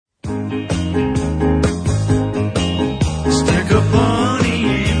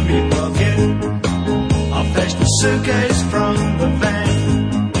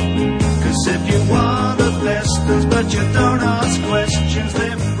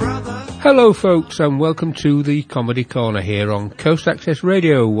Hello folks and welcome to the Comedy Corner here on Coast Access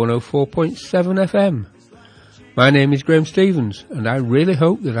Radio 104.7 FM. My name is Graham Stevens and I really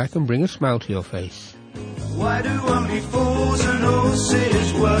hope that I can bring a smile to your face. Why do only fools and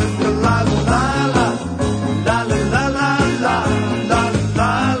horses work la la la la la la la la la la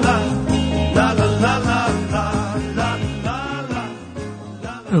la la.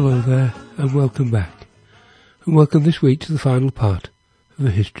 Hello there and welcome back. And welcome this week to the final part of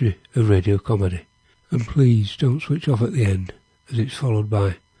the history of radio comedy. And please don't switch off at the end, as it's followed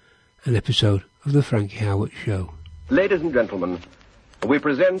by an episode of the Frankie Howard Show. Ladies and gentlemen, we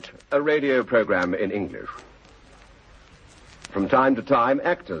present a radio program in English. From time to time,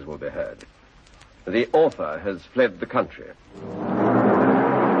 actors will be heard. The author has fled the country.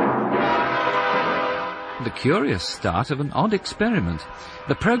 The curious start of an odd experiment.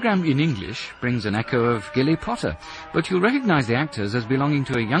 The programme in English brings an echo of Gilly Potter, but you'll recognise the actors as belonging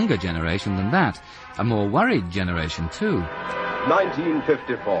to a younger generation than that, a more worried generation too.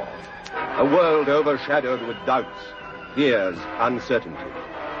 1954. A world overshadowed with doubts, fears, uncertainty.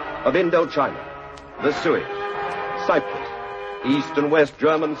 Of Indochina, the Suez, Cyprus, East and West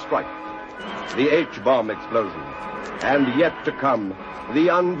German strike, the H-bomb explosion, and yet to come, the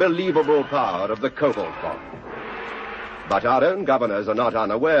unbelievable power of the cobalt bomb. But our own governors are not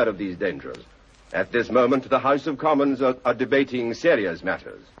unaware of these dangers. At this moment, the House of Commons are debating serious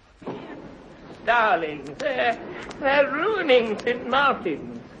matters. Darlings, they're ruining St.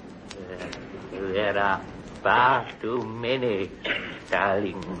 Martin's. There are far too many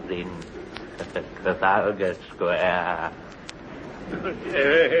darlings in Trafalgar Square.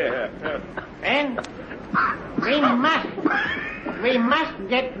 And we must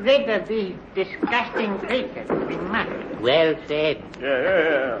get rid of these disgusting creatures. We must. Well said.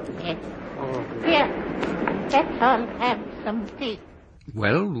 Here, let's all have some tea.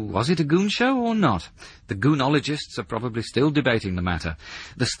 Well, was it a goon show or not? The goonologists are probably still debating the matter.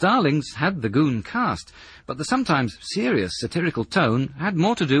 The Starlings had the goon cast, but the sometimes serious satirical tone had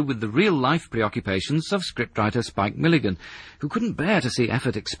more to do with the real-life preoccupations of scriptwriter Spike Milligan, who couldn't bear to see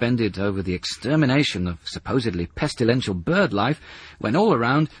effort expended over the extermination of supposedly pestilential bird life, when all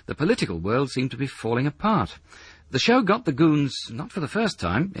around the political world seemed to be falling apart. The show got the goons, not for the first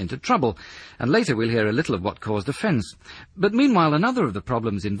time, into trouble, and later we'll hear a little of what caused offence. But meanwhile, another of the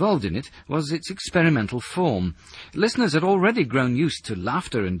problems involved in it was its experimental form. Listeners had already grown used to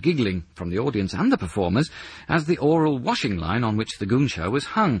laughter and giggling from the audience and the performers as the oral washing line on which the goon show was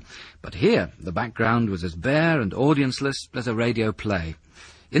hung. But here, the background was as bare and audienceless as a radio play.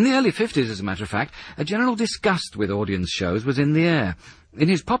 In the early 50s, as a matter of fact, a general disgust with audience shows was in the air. In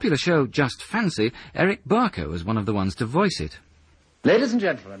his popular show, Just Fancy, Eric Barker was one of the ones to voice it. Ladies and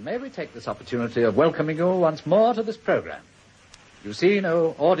gentlemen, may we take this opportunity of welcoming you once more to this programme. You see,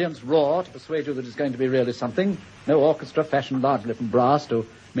 no audience roar to persuade you that it's going to be really something, no orchestra fashioned largely from brass to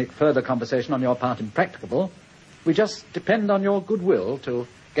make further conversation on your part impracticable. We just depend on your goodwill to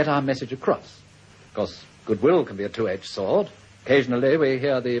get our message across. Of course, goodwill can be a two-edged sword. Occasionally we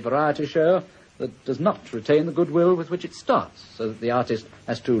hear the variety show that does not retain the goodwill with which it starts, so that the artist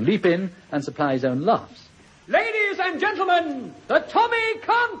has to leap in and supply his own laughs. Ladies and gentlemen, the Tommy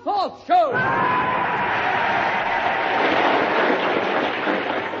Carnforth Show!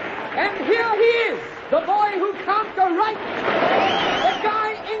 And here he is, the boy who can't go right, the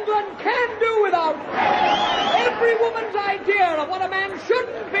guy England can do without, every woman's idea of what a man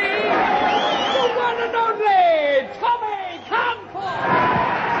shouldn't be, the one and only Tommy Carnforth!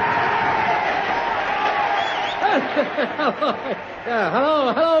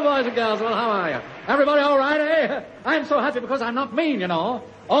 Hello, boys and girls. Well, how are you? Everybody all right, eh? I'm so happy because I'm not mean, you know.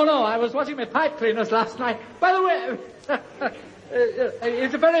 Oh, no, I was watching my pipe cleaners last night. By the way,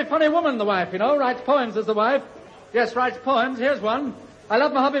 it's a very funny woman, the wife, you know. Writes poems as the wife. Yes, writes poems. Here's one. I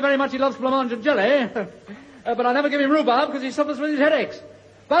love my hubby very much. He loves blancmange and jelly. But I never give him rhubarb because he suffers with his headaches.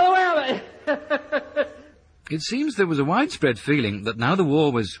 By the way, It seems there was a widespread feeling that now the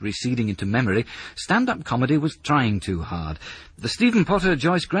war was receding into memory, stand-up comedy was trying too hard. The Stephen Potter,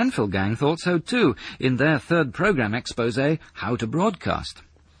 Joyce Grenfell gang thought so too, in their third programme expose, How to Broadcast.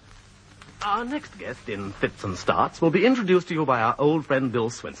 Our next guest in Fits and Starts will be introduced to you by our old friend Bill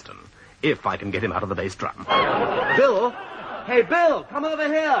Swinston, if I can get him out of the bass drum. Bill? Hey, Bill, come over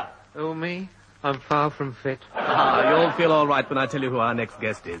here. Oh, me? I'm far from fit. You'll feel all right when I tell you who our next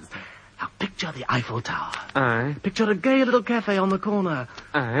guest is. Now, picture the Eiffel Tower. Aye. Picture a gay little cafe on the corner.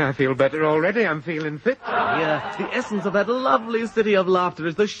 Aye, I feel better already. I'm feeling fit. Yeah, the essence of that lovely city of laughter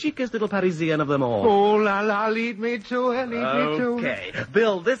is the chicest little Parisienne of them all. Oh, la la, lead me to her, lead me to her. Okay.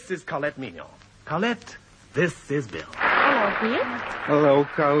 Bill, this is Colette Mignon. Colette, this is Bill. Hello, Bill. Hello,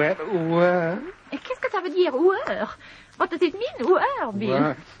 Colette. Where? Qu'est-ce que ça veut dire, ouer? What does it mean, ouer, Bill?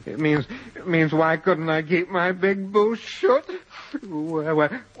 Well, it means why couldn't I keep my big booth shut? Well,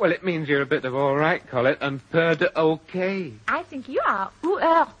 it means you're a bit of all right, Colette, and purred okay. I think you are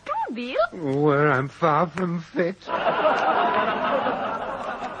ouer too, Bill. Where I'm far from fit.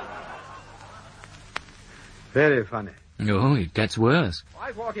 Very funny. Oh, it gets worse. I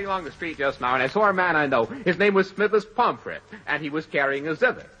was walking along the street just now, and I saw a man I know. His name was Smithers Pomfret, and he was carrying a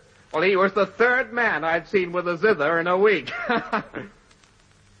zither. Well, he was the third man I'd seen with a zither in a week.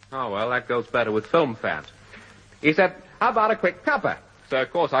 Oh, well, that goes better with film fans. He said, how about a quick cuppa? So,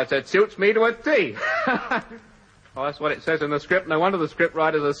 of course, I said, suits me to a T. Well, that's what it says in the script. No wonder the script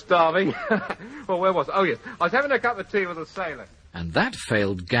writers are starving. Well, where was I? Oh, yes. I was having a cup of tea with a sailor. And that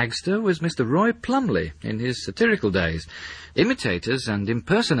failed gagster was Mr. Roy Plumley in his satirical days. Imitators and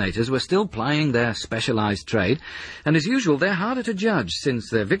impersonators were still plying their specialised trade, and as usual they're harder to judge since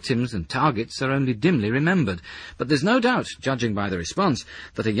their victims and targets are only dimly remembered. But there's no doubt, judging by the response,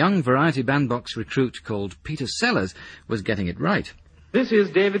 that a young variety bandbox recruit called Peter Sellers was getting it right. This is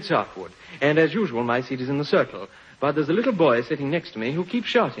David Southwood, and as usual my seat is in the circle, but there's a little boy sitting next to me who keeps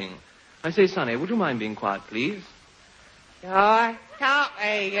shouting. I say, Sonny, would you mind being quiet, please? You're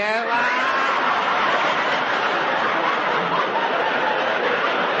talking, you are.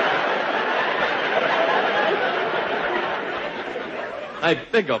 I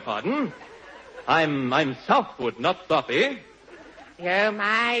beg your pardon. I'm Southwood, not Sophie. You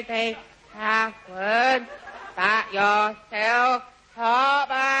might be Southwood, but you're still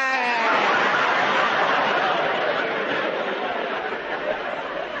Topper.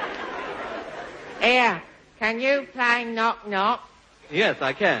 Here, can you play knock-knock? Yes,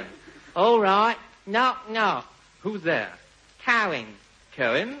 I can. All right, knock-knock. Who's there? Cohen.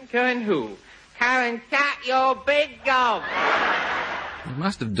 Cohen? Cohen who? Cohen, shut your big gob. It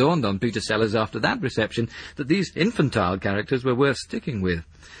must have dawned on Peter Sellers after that reception that these infantile characters were worth sticking with.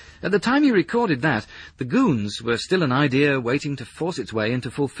 At the time he recorded that, the Goons were still an idea waiting to force its way into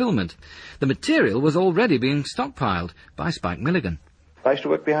fulfilment. The material was already being stockpiled by Spike Milligan. I used to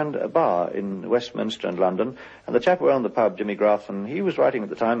work behind a bar in Westminster and London, and the chap who owned the pub, Jimmy Grafton, he was writing at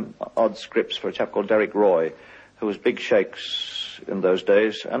the time odd scripts for a chap called Derek Roy, who was big shakes in those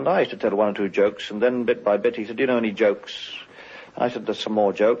days, and I used to tell one or two jokes, and then bit by bit he said, do you know any jokes? I said, there's some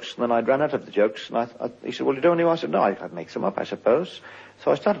more jokes, and then I'd run out of the jokes, and he said, well, you don't know any more? I said, no, I'd make some up, I suppose.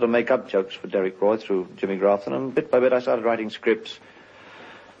 So I started to make up jokes for Derek Roy through Jimmy Grafton, and bit by bit I started writing scripts.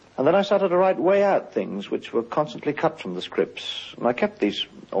 And then I started to write way out things which were constantly cut from the scripts. And I kept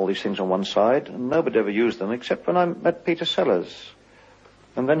all these things on one side, and nobody ever used them except when I met Peter Sellers.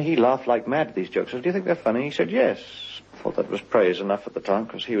 And then he laughed like mad at these jokes. I said, do you think they're funny? He said, yes. I thought that was praise enough at the time,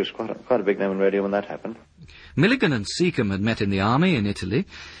 because he was quite a big name in radio when that happened. Milligan and Seacombe had met in the army in Italy.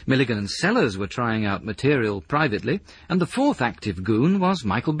 Milligan and Sellers were trying out material privately. And the fourth active goon was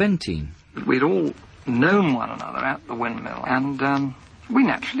Michael Benteen. We'd all known one another at the windmill, and we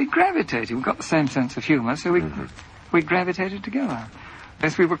naturally gravitated. We got the same sense of humour, so we gravitated together.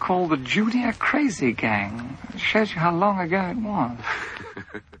 Yes, we were called the Junior Crazy Gang. It shows you how long ago it was.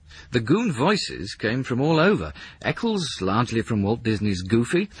 The goon voices came from all over. Eccles, largely from Walt Disney's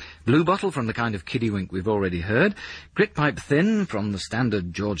Goofy, Bluebottle from the kind of kiddywink we've already heard, Gritpipe Thin from the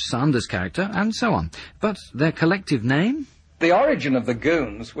standard George Sanders character, and so on. But their collective name? The origin of the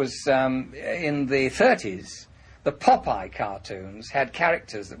Goons was in the 30s. The Popeye cartoons had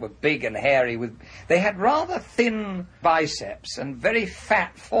characters that were big and hairy. They had rather thin biceps and very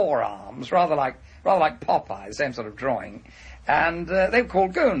fat forearms, rather like Popeye, the same sort of drawing. And they were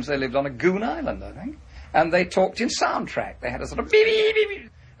called Goons. They lived on a Goon Island, I think. And they talked in soundtrack. They had a sort of beep, beep, beep,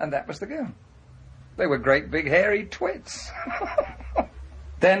 beep, and that was the Goon. They were great big hairy twits.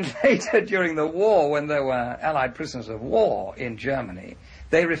 Then later, during the war, when there were Allied prisoners of war in Germany,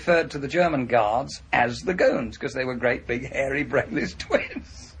 they referred to the German guards as the Goons, because they were great big hairy brainless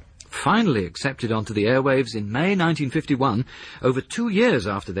twins. Finally accepted onto the airwaves in May 1951, over 2 years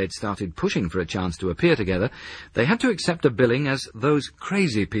after they'd started pushing for a chance to appear together, they had to accept a billing as those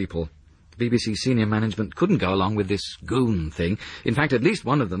crazy people. BBC senior management couldn't go along with this goon thing. In fact, at least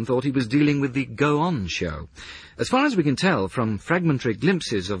one of them thought he was dealing with the Go On show. As far as we can tell from fragmentary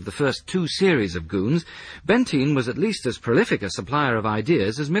glimpses of the first 2 series of Goons, Benteen was at least as prolific a supplier of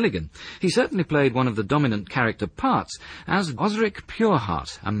ideas as Milligan. He certainly played one of the dominant character parts as Osric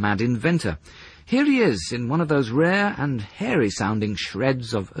Pureheart, a mad inventor. Here he is in one of those rare and hairy-sounding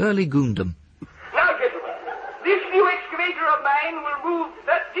shreds of early Goondom. Now, gentlemen, this new excavator of mine will move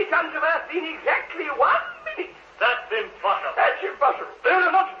 30 tons of earth in exactly 1 minute. That's impossible. That's impossible.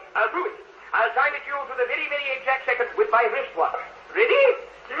 No, not. I'll prove it. I'll time it you to the very, very exact second with my wristwatch. Ready?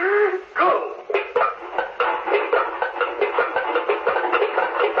 Go!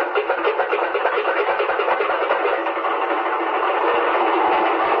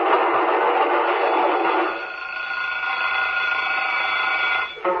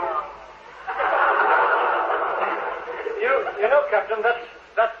 You know, Captain,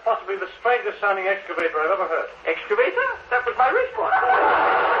 that's possibly the strangest sounding excavator I've ever heard. Excavator? That was my wristwatch.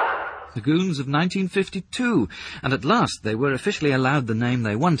 The Goons of 1952, and at last they were officially allowed the name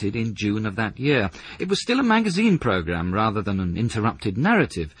they wanted in June of that year. It was still a magazine programme rather than an interrupted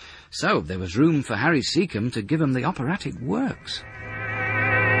narrative, so there was room for Harry Seacombe to give them the operatic works.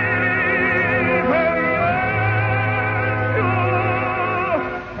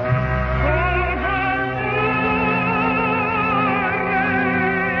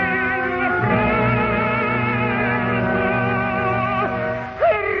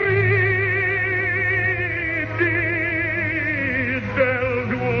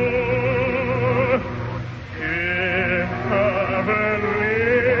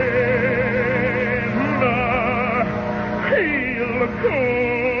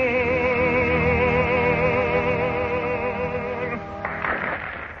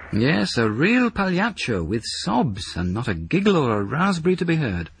 Yes, a real pagliaccio with sobs and not a giggle or a raspberry to be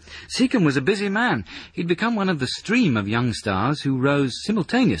heard. Seacombe was a busy man. He'd become one of the stream of young stars who rose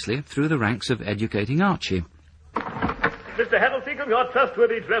simultaneously through the ranks of educating Archie. Mr. Harold Seacombe, your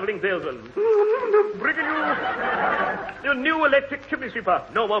trustworthy travelling salesman. Bringing you your new electric chimney sweeper.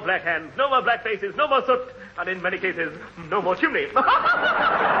 No more black hands, no more black faces, no more soot, and in many cases, no more chimney.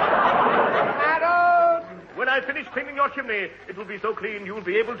 Harold! When I finish cleaning your chimney, it will be so clean you'll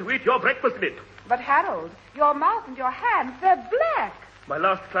be able to eat your breakfast in it. But, Harold, your mouth and your hands, they're black. My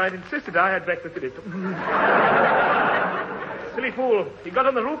last client insisted I had breakfast in it. Silly fool. He got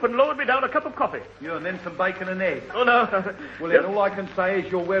on the roof and lowered me down a cup of coffee. You and then some bacon and eggs. Oh, no. Well, then all I can say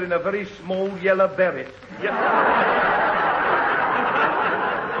is you're wearing a very small yellow beret.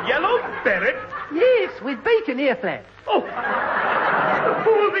 Yellow beret? Yes, with bacon ear flaps. Oh! The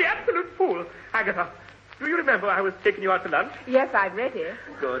fool, the absolute fool. Agatha, do you remember I was taking you out to lunch? Yes, I'm ready.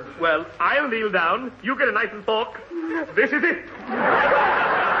 Good. Well, I'll kneel down. You get a knife and fork. This is it.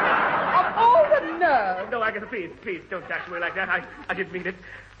 Of all the nerve. No, Agatha, please, don't dash away like that. I didn't mean it.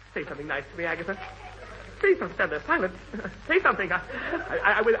 Say something nice to me, Agatha. Say something. Stand there, silent. Say something.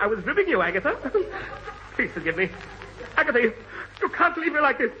 I was ribbing you, Agatha. Please forgive me. Agatha, you can't leave me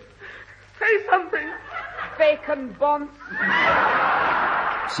like this. Say something. Bacon bonds.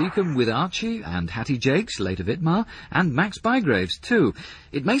 Seacombe with Archie and Hattie Jakes, later Vidmar, and Max Bygraves too.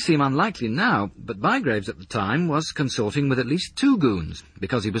 It may seem unlikely now, but Bygraves at the time was consorting with at least two goons,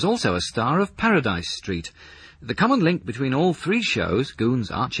 because he was also a star of Paradise Street. The common link between all three shows,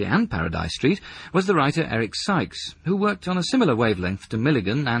 Goons, Archie and Paradise Street, was the writer Eric Sykes, who worked on a similar wavelength to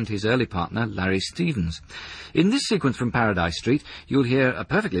Milligan and his early partner Larry Stevens. In this sequence from Paradise Street, you'll hear a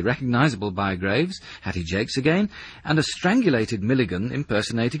perfectly recognisable Bygraves, Hattie Jakes again, and a strangulated Milligan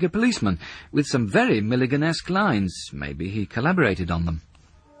impersonating a policeman, with some very Milligan-esque lines. Maybe he collaborated on them.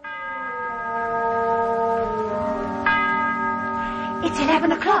 It's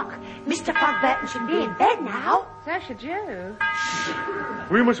 11 o'clock. Mr. Fogburton should be in bed now. So should you.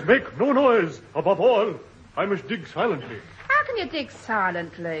 We must make no noise. Above all, I must dig silently. How can you dig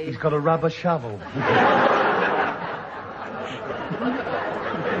silently? He's got a rubber shovel. Well,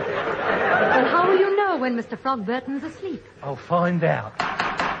 how will you know when Mr. Frogburton's asleep? I'll find out.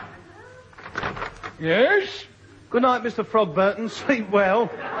 Yes? Good night, Mr. Frogburton. Sleep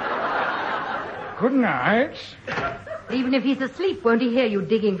well. Good night. Even if he's asleep, won't he hear you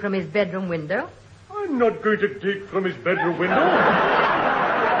digging from his bedroom window? I'm not going to dig from his bedroom window.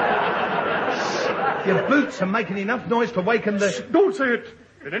 Your boots are making enough noise to waken the... Don't say it.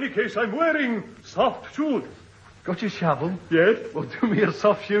 In any case, I'm wearing soft shoes. Got your shovel? Yes. Well, do me a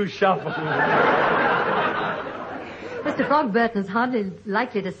soft shoe shuffle. Mr. Frogburton's hardly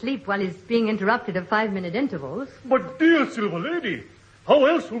likely to sleep while he's being interrupted at 5-minute intervals. But, dear Silver Lady, how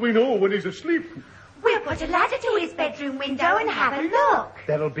else will we know when he's asleep? We'll put a ladder to his bedroom window and have a look.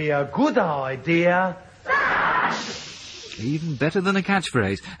 That'll be a good idea. Even better than a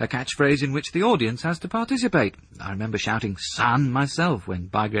catchphrase in which the audience has to participate. I remember shouting "Son" myself when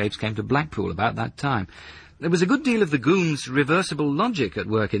Bygraves came to Blackpool about that time. There was a good deal of the Goons' reversible logic at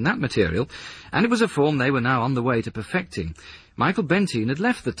work in that material, and it was a form they were now on the way to perfecting. Michael Bentine had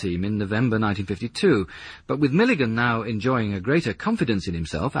left the team in November 1952, but with Milligan now enjoying a greater confidence in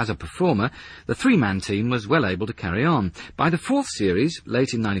himself as a performer, the three-man team was well able to carry on. By the fourth series,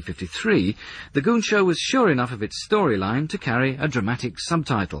 late in 1953, the Goon Show was sure enough of its storyline to carry a dramatic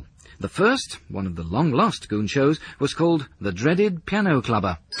subtitle. The first, one of the long-lost goon shows, was called The Dreaded Piano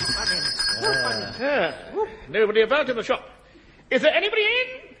Clubber. Nobody about in the shop. Is there anybody in?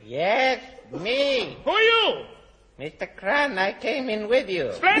 Yes, me. Who are you? Mr. Cran, I came in with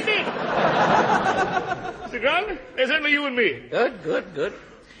you. Splendid! Mr. Grant, there's only you and me. Good.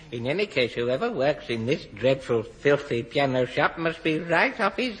 In any case, whoever works in this dreadful, filthy piano shop must be right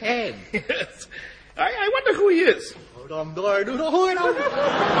off his head. Yes. I wonder who he is. Hello,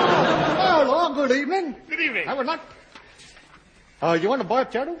 good evening. Good evening. Have a nut. You want to buy a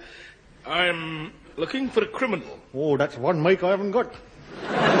piano? I'm looking for a criminal. Oh, that's one make I haven't got.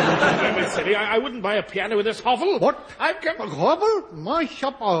 I'm silly. I wouldn't buy a piano with this hovel. What? I've come... A hovel? My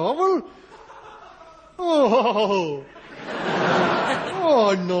shop a hovel? Oh.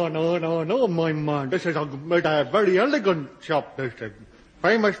 Oh, no, my man. This is a very elegant shop. This is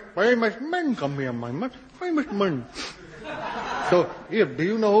famous men come here, my man. Famous men. So, here, do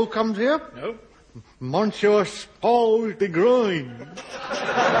you know who comes here? No. Monsieur Paul de Groin.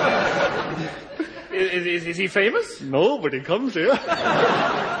 Is he famous? No, but he comes here.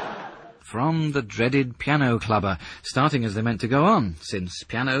 From the dreaded piano clubber, starting as they meant to go on, since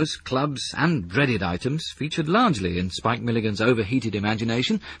pianos, clubs and dreaded items featured largely in Spike Milligan's overheated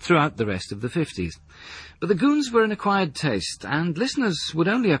imagination throughout the rest of the 50s. But the goons were an acquired taste, and listeners would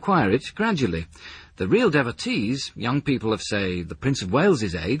only acquire it gradually. The real devotees, young people of, say, the Prince of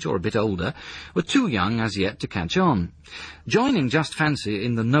Wales's age, or a bit older, were too young as yet to catch on. Joining Just Fancy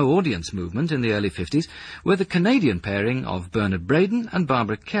in the no-audience movement in the early 50s were the Canadian pairing of Bernard Braden and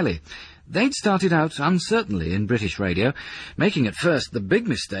Barbara Kelly. They'd started out uncertainly in British radio, making at first the big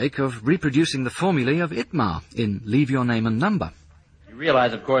mistake of reproducing the formulae of Itmar in Leave Your Name and Number. You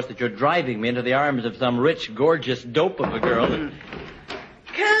realize, of course, that you're driving me into the arms of some rich, gorgeous dope of a girl. Cooey!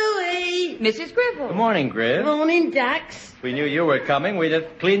 Mrs. Gribble. Good morning, Griv. Morning, Dax. If we knew you were coming, we'd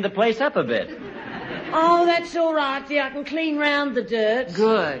have cleaned the place up a bit. Oh, that's all right, dear. I can clean round the dirt.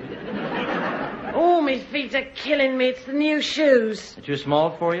 Good. Oh, my feet are killing me. It's the new shoes. Too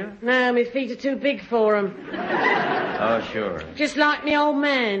small for you? No, my feet are too big for 'em. Oh, sure. Just like me old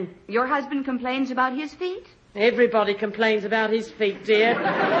man. Your husband complains about his feet? Everybody complains about his feet, dear.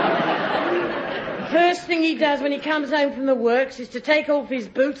 First thing he does when he comes home from the works is to take off his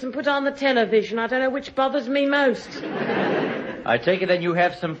boots and put on the television. I don't know which bothers me most. I take it then you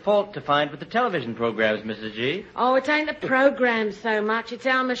have some fault to find with the television programs, Mrs. G. Oh, it ain't the program so much. It's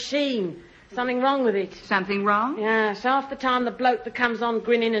our machine. Something wrong with it. Something wrong? Yes, half the time the bloke that comes on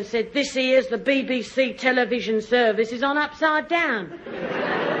grinning and said, "This here's the BBC television service," is on upside down.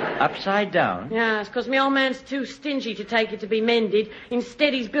 Upside down? Yes, because my old man's too stingy to take it to be mended.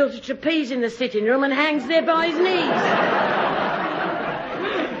 Instead, he's built a trapeze in the sitting room and hangs there by his knees.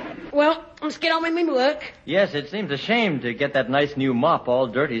 Well, let's get on with my work. Yes, it seems a shame to get that nice new mop all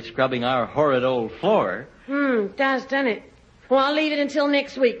dirty scrubbing our horrid old floor. Does, doesn't it? Well, I'll leave it until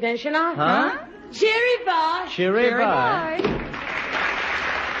next week then, shall I? Huh? Cheery bye. Cheery bye.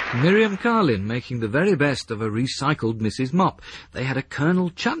 Miriam Carlin making the very best of a recycled Mrs. Mop. They had a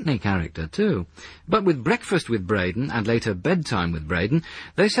Colonel Chutney character, too. But with Breakfast with Braden, and later Bedtime with Braden,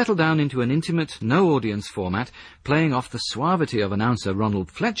 they settled down into an intimate, no-audience format, playing off the suavity of announcer Ronald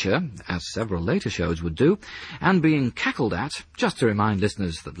Fletcher, as several later shows would do, and being cackled at, just to remind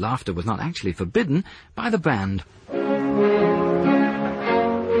listeners that laughter was not actually forbidden, by the band.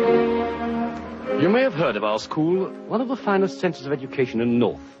 You may have heard of our school, one of the finest centres of education in the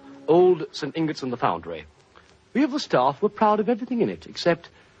North. Old St. Inget's and the Foundry. We of the staff were proud of everything in it, except,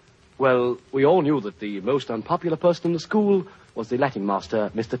 well, we all knew that the most unpopular person in the school was the Latin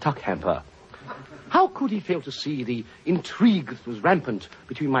master, Mr. Tuckhamper. How could he fail to see the intrigue that was rampant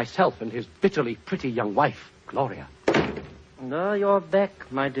between myself and his bitterly pretty young wife, Gloria? No, you're back,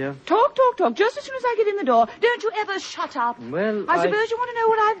 my dear. Talk, just as soon as I get in the door. Don't you ever shut up. Well, I suppose you want to know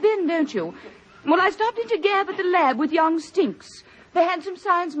what I've been, don't you? Well, I stopped into Gab at the lab with young Stinks, the handsome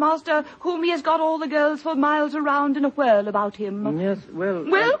science master whom he has got all the girls for miles around in a whirl about him. Yes, well...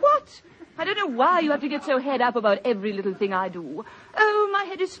 Well, what? I don't know why you have to get so head up about every little thing I do. Oh, my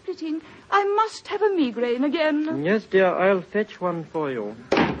head is splitting. I must have a migraine again. Yes, dear, I'll fetch one for you.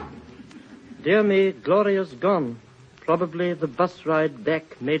 Dear me, Gloria's gone. Probably the bus ride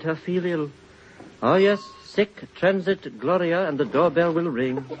back made her feel ill. Oh, yes, sick transit Gloria, and the doorbell will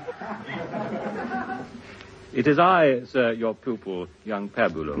ring. It is I, sir, your pupil, young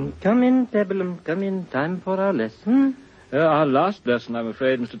Pabulum. Come in, Pabulum, come in. Time for our lesson. Our last lesson, I'm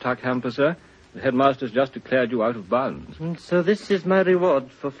afraid, Mr. Tuckhamper, sir. The headmaster's just declared you out of bounds. So this is my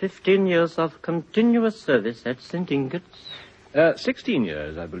reward for 15 years of continuous service at St. Inget's? 16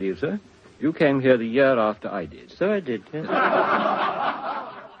 years, I believe, sir. You came here the year after I did. So I did, yes.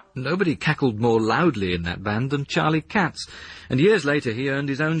 Nobody cackled more loudly in that band than Charlie Katz, and years later he earned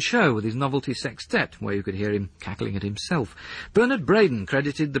his own show with his novelty sextet, where you could hear him cackling at himself. Bernard Braden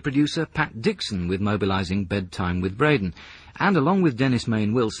credited the producer Pat Dixon with mobilising Bedtime with Braden, and along with Dennis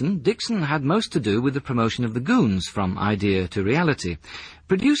Mayne Wilson, Dixon had most to do with the promotion of the Goons from idea to reality.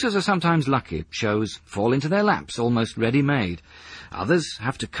 Producers are sometimes lucky. Shows fall into their laps almost ready-made. Others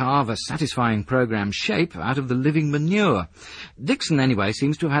have to carve a satisfying programme shape out of the living manure. Dixon, anyway,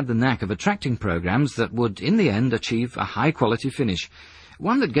 seems to have had the knack of attracting programmes that would, in the end, achieve a high-quality finish.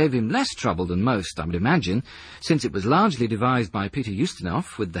 One that gave him less trouble than most, I would imagine, since it was largely devised by Peter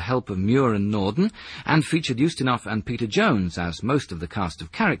Ustinov with the help of Muir and Norden, and featured Ustinov and Peter Jones as most of the cast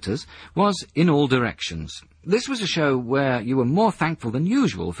of characters, was In All Directions. This was a show where you were more thankful than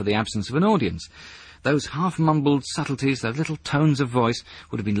usual for the absence of an audience. Those half-mumbled subtleties, those little tones of voice,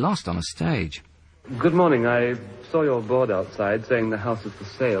 would have been lost on a stage. Good morning. I saw your board outside saying the house is for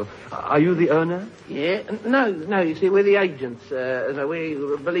sale. Are you the owner? Yeah. No, you see, we're the agents. So we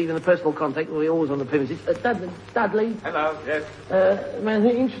believe in the personal contact. We're always on the premises. Dudley. Hello, yes. Man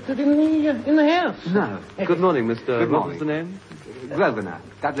interested in the house. No. Good morning, Mr. Good morning. What was the name? Grosvenor.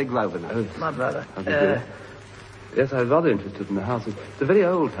 Dudley Grosvenor. My brother. Yes, I'm rather interested in the house. It's a very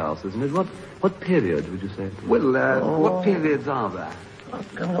old house, isn't it? What period would you say? Well, what periods are there?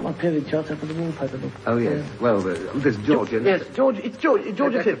 I've got my period chart up on the wallpaper. Look. Oh, yes. Well, there's Georgian. Yes, George V. George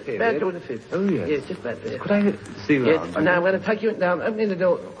V. period. About George V. Oh, yes. Yes, just that period. Could I see round? Yes. Now, I'm going to take you down, opening the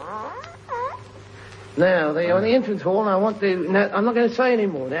door. Now, they're on the entrance hall, and I want to... Now, I'm not going to say any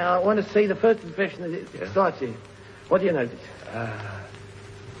more. Now, I want to see the first impression that it strikes you. What do you notice?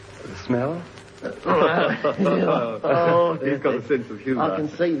 The smell? Oh, he's got a sense of humour. I can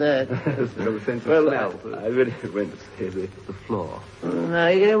see that. He's got a sense of smell. I really went to say the floor. No,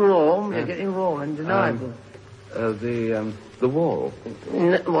 you're getting warm. You're getting warm, undeniable. The wall.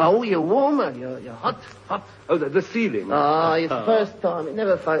 Well, you're warmer. You're hot. Oh, the ceiling. Oh, it's the first time. It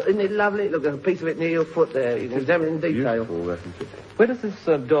never fails. Isn't it lovely? Look, there's a piece of it near your foot there. You can examine it in detail. Beautiful. Where does this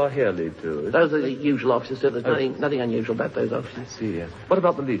door here lead to? Those are the usual offices, sir. There's nothing unusual about those offices. I see, yes. What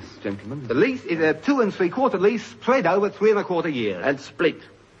about the lease, gentlemen? The lease is a 2 3/4 lease spread over 3 1/4 years. And split.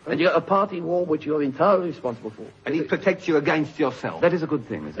 And you got a party wall which you're entirely responsible for. And it protects you against yourself. That is a good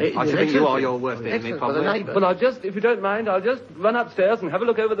thing, isn't it? I think you are your worst enemy, probably. Well, if you don't mind, I'll just run upstairs and have a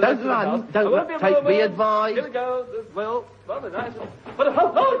look over the Don't run. Don't take me advice. Here we go. Well, rather nice. But,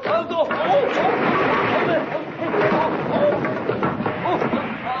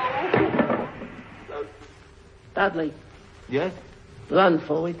 Dudley. Yes? Run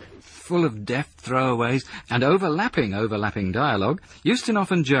for it. Full of deft throwaways and overlapping dialogue,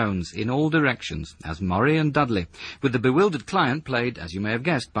 Ustinov and Jones in all directions, as Murray and Dudley, with the bewildered client played, as you may have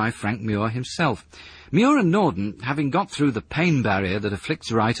guessed, by Frank Muir himself. Muir and Norden, having got through the pain barrier that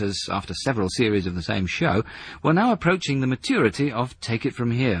afflicts writers after several series of the same show, were now approaching the maturity of Take It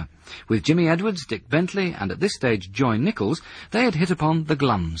From Here. With Jimmy Edwards, Dick Bentley, and at this stage Joy Nichols, they had hit upon the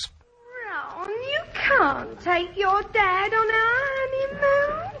glums. Ron, you can't take your dad on a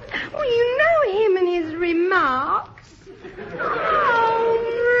honeymoon. Well, you know him and his remarks. Oh,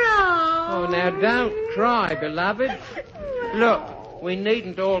 Ron. Oh, now don't cry, beloved. Look, we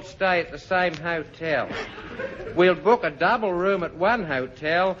needn't all stay at the same hotel. We'll book a double room at one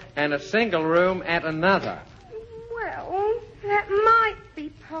hotel and a single room at another. Well, that might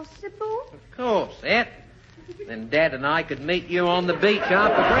be possible. Of course, Et. Then Dad and I could meet you on the beach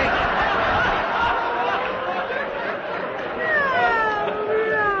after breakfast.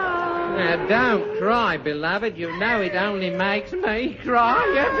 Now, don't cry, beloved. You know it only makes me cry.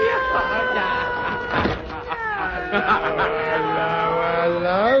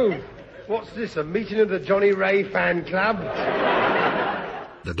 Hello. What's this, a meeting of the Johnny Ray fan club?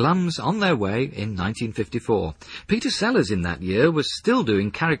 The Glums on their way in 1954. Peter Sellers in that year was still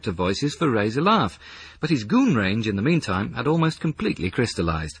doing character voices for Raise a Laugh, but his goon range in the meantime had almost completely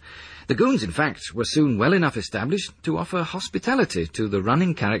crystallised. The Goons, in fact, were soon well enough established to offer hospitality to the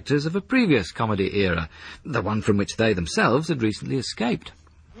running characters of a previous comedy era, the one from which they themselves had recently escaped.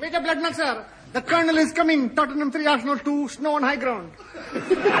 Major Bloodman, sir. The Colonel is coming. Tottenham 3 Arsenal 2, snow on high ground.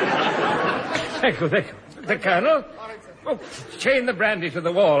 The Colonel? Oh, chain the brandy to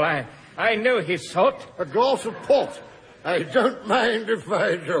the wall. I know he's hot. A glass of port. I don't mind if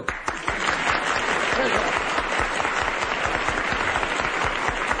I do.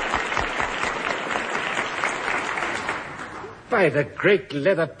 By the great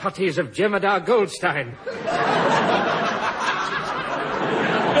leather puttees of Jemadar Goldstein.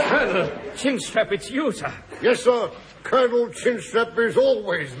 Colonel Chinstrap, it's you, sir. Yes, sir. Colonel Chinstrap is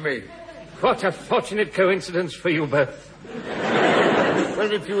always me. What a fortunate coincidence for you both.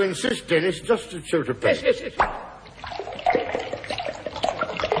 Well, if you insist, Dennis, just a show to play. Yes.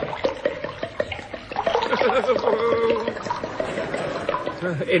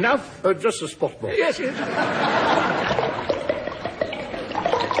 Enough? Just a spot more. Yes.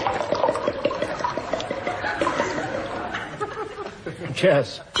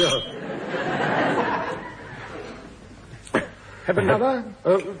 Cheers. Have another?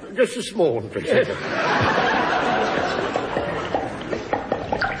 Just a small one, please.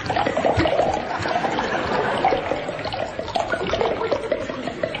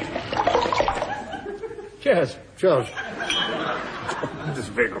 Cheers. Cheers. This is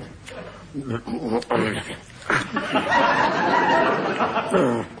very good.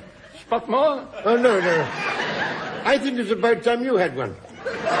 Spot more? Oh, no. I think it's about time you had one.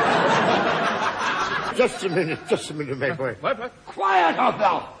 Just a minute, make way. What? Quiet,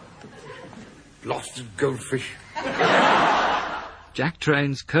 Arthur! Blasted goldfish. Jack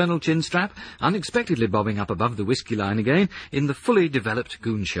Train's Colonel Chinstrap unexpectedly bobbing up above the whiskey line again in the fully developed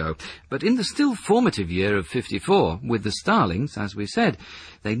Goon Show. But in the still formative year of 54, with the Starlings, as we said,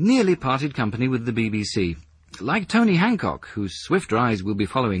 they nearly parted company with the BBC. Like Tony Hancock, whose swift rise we'll be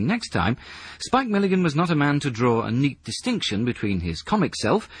following next time, Spike Milligan was not a man to draw a neat distinction between his comic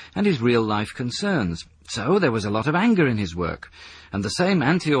self and his real-life concerns. So there was a lot of anger in his work, and the same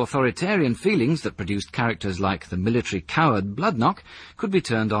anti-authoritarian feelings that produced characters like the military coward Bloodknock could be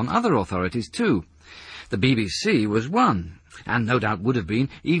turned on other authorities too. The BBC was one, and no doubt would have been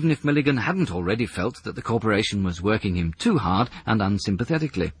even if Milligan hadn't already felt that the corporation was working him too hard and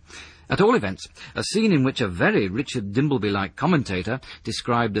unsympathetically. At all events, a scene in which a very Richard Dimbleby-like commentator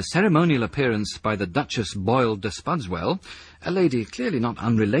described a ceremonial appearance by the Duchess Boyle de Spudswell, a lady clearly not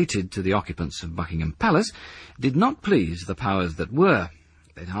unrelated to the occupants of Buckingham Palace, did not please the powers that were.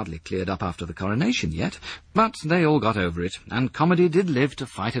 They'd hardly cleared up after the coronation yet, but they all got over it, and comedy did live to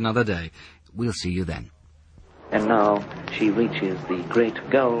fight another day. We'll see you then. And now she reaches the great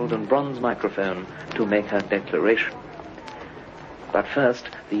gold and bronze microphone to make her declaration. But first,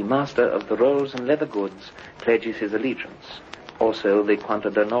 the master of the rolls and leather goods pledges his allegiance, also the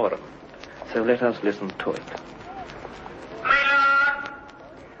Quanta Danorum. So let us listen to it.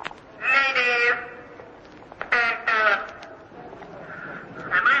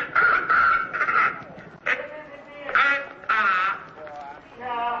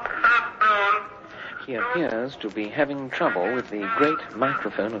 He appears to be having trouble with the great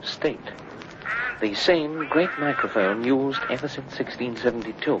microphone of state. The same great microphone used ever since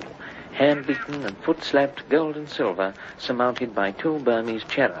 1672, hand-beaten and foot-slapped gold and silver, surmounted by two Burmese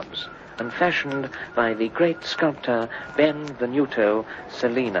cherubs, and fashioned by the great sculptor Ben Venuto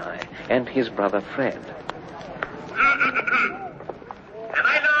Cellini and his brother Fred. My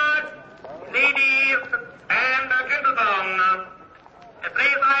lords, ladies, and gentlemen,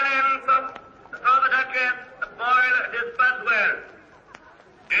 please silence for the Duchess Boyle de Spudswell,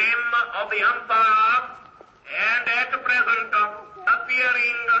 game of the umpire, and at present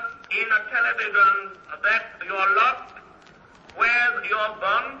appearing in television that you're lost. Where's your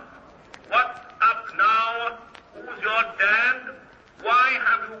bond? What's up now? Who's your dad? Why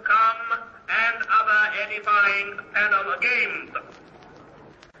have you come? And other edifying panel games.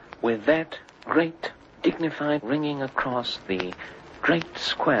 With that great, dignified ringing across the great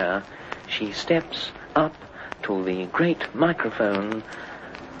square, she steps up to the great microphone.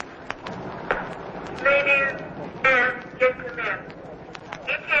 Ladies and gentlemen,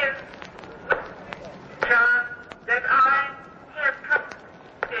 it is just that I have come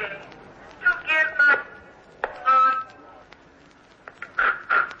today to give my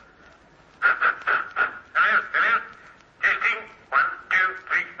Testing. 1, 2,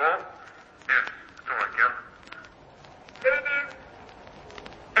 3, 4. Yes, that's all I can. Ladies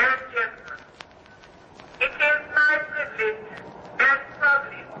and gentlemen, it is my privilege and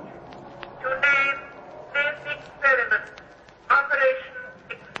privilege to name this experiment Operation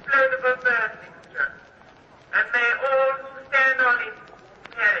Explodable Bird Mixture, and may all who stand on it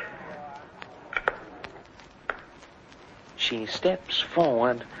perish. She steps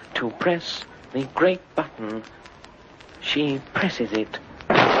forward to press the great button. She presses it.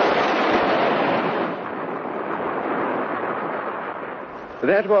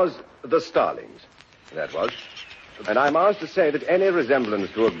 That was the Starlings. That was. And I'm asked to say that any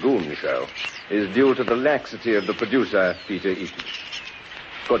resemblance to a Goon Show is due to the laxity of the producer, Peter Eaton.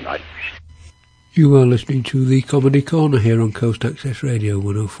 Good night. You are listening to the Comedy Corner here on Coast Access Radio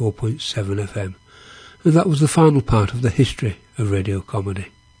 104.7 FM. And that was the final part of the history of radio comedy.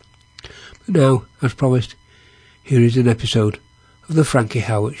 But now, as promised, here is an episode of The Frankie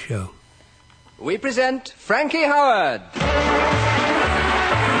Howard Show. We present Frankie Howard.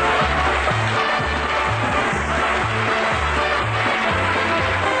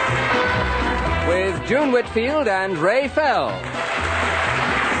 June Whitfield and Ray Fell.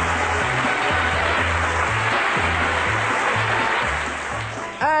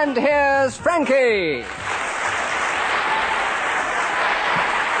 And here's Frankie.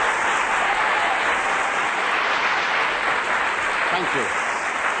 Thank you.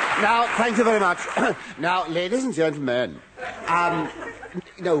 Now, thank you very much. Now, ladies and gentlemen,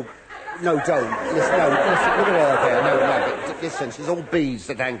 no, don't. Listen, no, listen, look at her there. No, but listen, there's all beads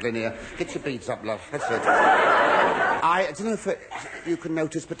that dangling here. Get your beads up, love. That's it. I don't know if you can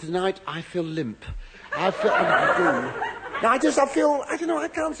notice, but tonight I feel limp. I do. No, I don't know, I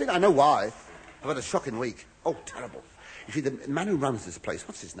can't see. I know why. I've had a shocking week. Oh, terrible. You see, the man who runs this place,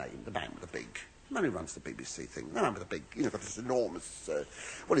 what's his name? The man with the man who runs the BBC thing. The man with the big, got this enormous,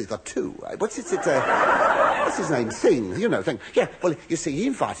 he's got two. What's his name? Thing, thing. Yeah, well, you see, he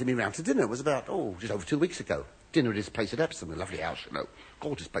invited me round to dinner. It was about, just over 2 weeks ago. Dinner at his place at Epsom, a lovely house,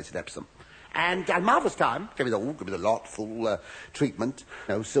 gorgeous place at Epsom. And a marvellous time. Give me the lot, full treatment,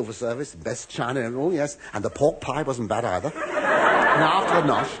 silver service, best china and all, yes. And the pork pie wasn't bad either. And after the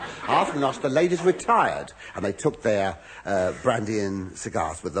nosh, the ladies retired, and they took their brandy and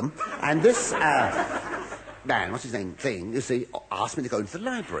cigars with them. And this man, what's his name, thing, you see, asked me to go into the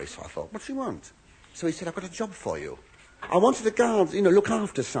library. So I thought, what do you want? So he said, I've got a job for you. I wanted to guard, look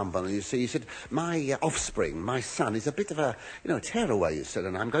after somebody, you see. He said, my offspring, my son, is a bit of a, tearaway, he said,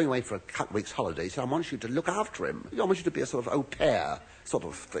 and I'm going away for a couple of weeks' holiday, so I want you to look after him. I want you to be a sort of au pair sort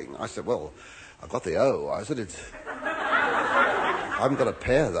of thing. I said, well, I've got the O. I said, I haven't got a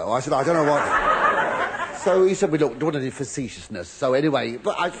pair, though. I said, I don't know what... So he said, we don't want any facetiousness. So anyway,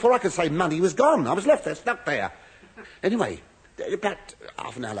 before I could say money, he was gone. I was left there, stuck there. Anyway, about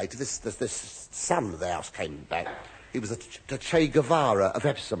half an hour later, this son of the house came back. He was the Che Guevara of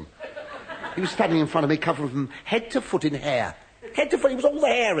Epsom. He was standing in front of me, covered from head to foot in hair. Head to foot, he was all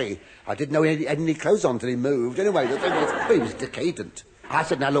hairy. I didn't know he had any clothes on till he moved. Anyway, the thing was, he was decadent. I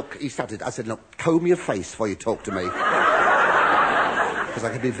said, now look, he started, I said, look, comb your face before you talk to me. Because I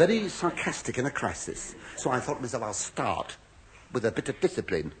can be very sarcastic in a crisis. So I thought to myself, I'll start with a bit of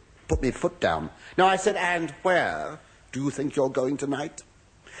discipline. Put my foot down. Now I said, and where do you think you're going tonight?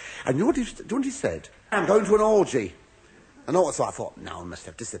 And you know what he said? I'm going to an orgy. And also I thought, now I must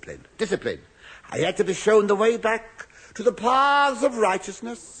have discipline. Discipline. I had to be shown the way back to the paths of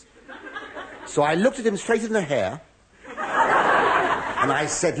righteousness. So I looked at him straight in the hair. And I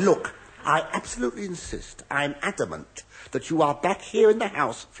said, look, I absolutely insist, I'm adamant, that you are back here in the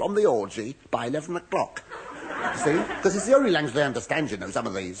house from the orgy by 11 o'clock. See? Because it's the only language they understand, some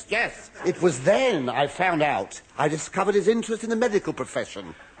of these. Yes. It was then I found out I discovered his interest in the medical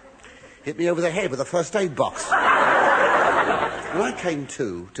profession. Hit me over the head with a first aid box. When I came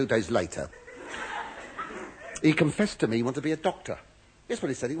to, 2 days later, he confessed to me he wanted to be a doctor. That's what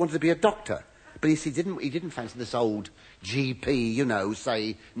he said, he wanted to be a doctor. But he didn't fancy this old GP,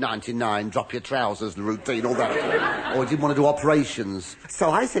 say 99, drop your trousers routine, all that. Or he didn't want to do operations. So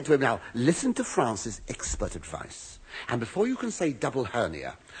I said to him, now, listen to France's expert advice. And before you can say double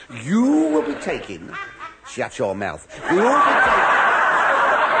hernia, you will be taking... Shut your mouth. You will be taking...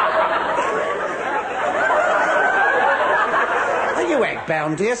 Are you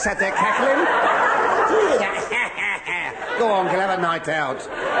egg-bound, dear? Sat there cackling? Do you hear that? Go on, have a night out.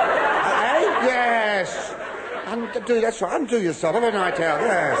 Yes. That's right. Undo yourself. Have a night out.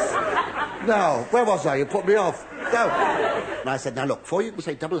 Yes. No. Where was I? You put me off. Go. And I said, now look, before you can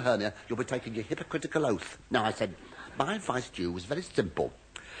say double hernia, you'll be taking your hypocritical oath. Now, I said, my advice to you was very simple.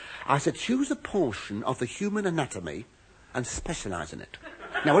 I said, choose a portion of the human anatomy and specialise in it.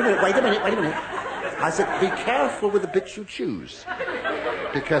 Now, wait a minute. I said, be careful with the bits you choose,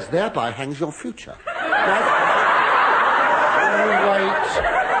 because thereby hangs your future. Wait.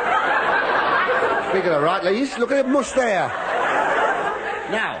 Speaking of right, ladies, look at the mush there.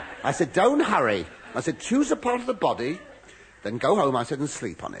 Now, I said, don't hurry. I said, choose a part of the body, then go home, I said, and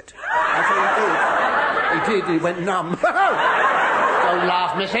sleep on it. I said, he did. He went numb. Don't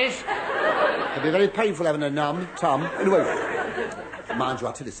laugh, missus. It'd be very painful having a numb tum. Anyway, mind you,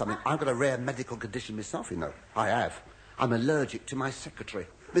 I'll tell you something. I've got a rare medical condition myself, I have. I'm allergic to my secretary.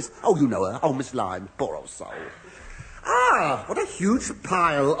 You know her. Oh, Miss Lyme. Poor old soul. Ah, what a huge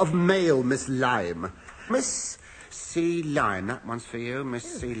pile of mail, Miss Lyme. Miss C. Lyme, that one's for you, Miss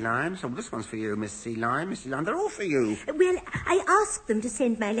C. Lyme. So this one's for you, Miss C. Lyme. Miss C. Lyme, they're all for you. Well, I asked them to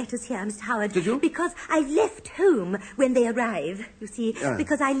send my letters here, Mr. Howard. Did you? Because I left home when they arrive, you see,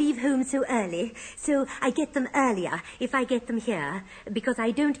 because I leave home so early. So I get them earlier if I get them here, because I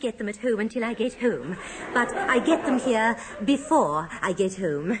don't get them at home until I get home. But I get them here before I get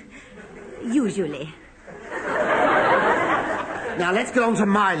home, usually. Now, let's get on to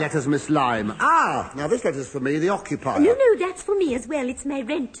my letters, Miss Lime. Now this letter's for me, the occupier. No, that's for me as well. It's my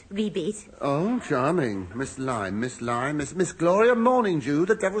rent rebate. Oh, charming. Miss Miss Gloria Morningdew,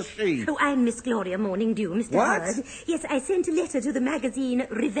 the devil's she. Oh, I'm Miss Gloria Morningdew, Mr. What? Howard. Yes, I sent a letter to the magazine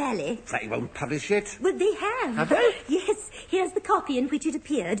Rivale. They won't publish it? Well, they have. Have they? Yes, here's the copy in which it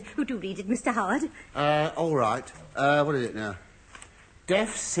appeared. Oh, do read it, Mr. Howard. All right. What is it now?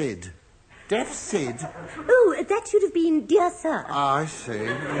 Deaf Sid. Deaf Sid? Oh, that should have been Dear Sir. I see.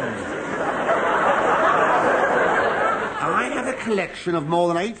 I have a collection of more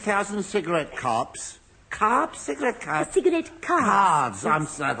than 8,000 cigarette cards. Cigarette cards? Cigarette cards. I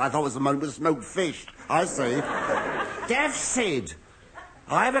thought it was the moment with smoked fish. I see. Deaf Sid.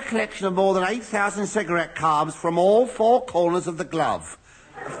 I have a collection of more than 8,000 cigarette cards from all four corners of the glove.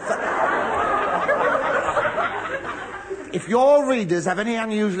 If your readers have any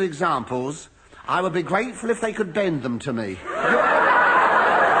unusual examples, I would be grateful if they could bend them to me.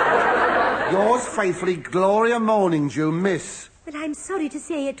 Yours faithfully, Gloria Morningdew, Miss. But I'm sorry to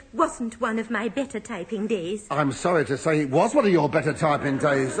say it wasn't one of my better typing days. I'm sorry to say it was one of your better typing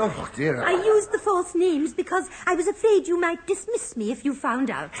days. Oh, dear. I used the false names because I was afraid you might dismiss me if you found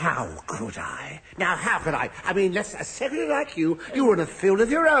out. How could I? Now, how could I? I mean, a secretary like you're in a field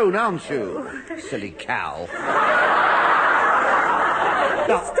of your own, aren't you? Silly cow.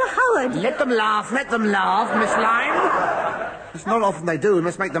 Mr. Howard. Let them laugh, Miss Lime. It's not often they do. We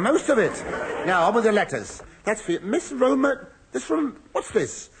must make the most of it. Now, on with the letters. That's for you. Miss Roma... What's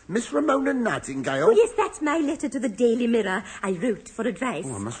this? Miss Ramona Nightingale? Oh, yes, that's my letter to the Daily Mirror. I wrote for advice.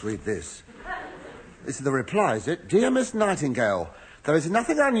 Oh, I must read this. This is the reply, is it? Dear Miss Nightingale, there is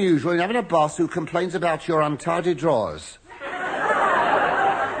nothing unusual in having a boss who complains about your untidy drawers.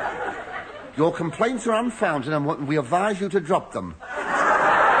 Your complaints are unfounded and we advise you to drop them.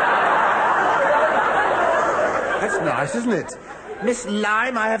 That's nice, isn't it? Miss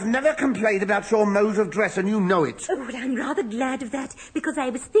Lime, I have never complained about your mode of dress, and you know it. Oh, but I'm rather glad of that, because I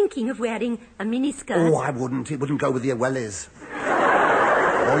was thinking of wearing a miniskirt. Oh, I wouldn't. It wouldn't go with your wellies.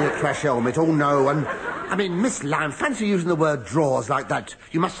 Or your crash helmet. Oh, no. And, I mean, Miss Lime, fancy using the word drawers like that.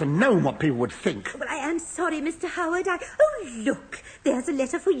 You must have known what people would think. Well, I am sorry, Mr. Howard. Oh, look. There's a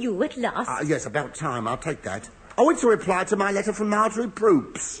letter for you at last. Yes, about time. I'll take that. Oh, it's a reply to my letter from Marjorie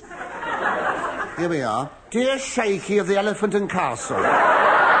Proops. Here we are. Dear Shaky of the Elephant and Castle.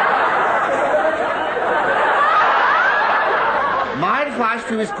 My advice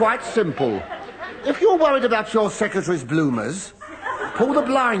to you is quite simple. If you're worried about your secretary's bloomers, pull the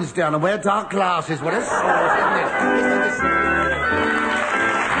blinds down and wear dark glasses, will you?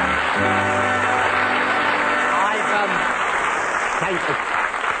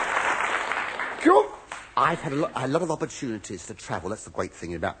 I've had a lot of opportunities to travel. That's the great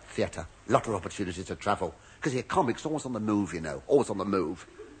thing about theatre. A lot of opportunities to travel. Because your comics always on the move, you know. Always on the move.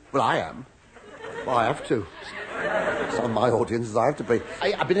 Well, I am. Well, I have to. Some of my audiences, I have to be.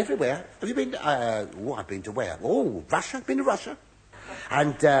 I've been everywhere. Have you been? I've been to where? Oh, Russia. I've been to Russia.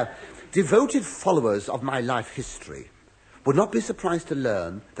 And devoted followers of my life history would not be surprised to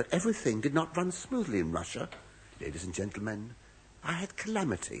learn that everything did not run smoothly in Russia. Ladies and gentlemen, I had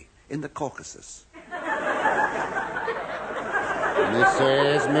calamity in the Caucasus.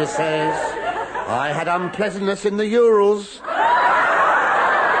 Mrs. I had unpleasantness in the Urals.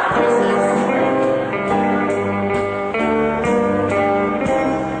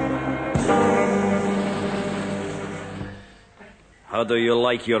 How do you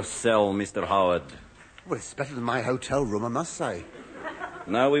like your cell, Mr. Howard? Well, it's better than my hotel room, I must say.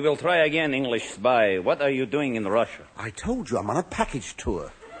 Now we will try again, English spy. What are you doing in Russia? I told you I'm on a package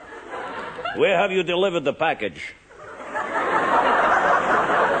tour. Where have you delivered the package?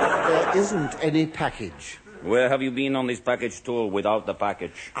 There isn't any package. Where have you been on this package tour without the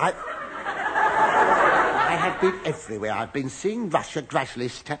package? I have been everywhere. I've been seeing Russia gradually,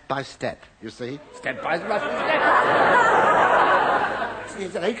 step by step, you see? Step by step. See,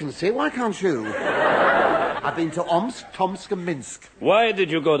 they can see it. Why can't you? I've been to Omsk, Tomsk, and Minsk. Why did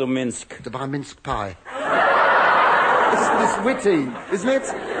you go to Minsk? To buy Minsk pie. It's witty, isn't it?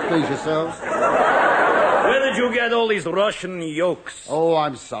 Please yourselves. Where did you get all these Russian yokes? Oh,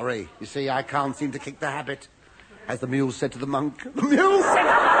 I'm sorry. You see, I can't seem to kick the habit. As the mule said to the monk. The mule said...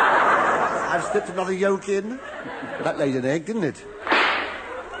 I've slipped another yoke in. That laid an egg, didn't it?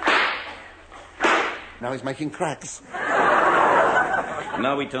 Now he's making cracks.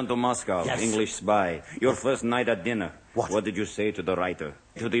 Now we turn to Moscow. Yes. English spy. Your first night at dinner. What did you say to the writer?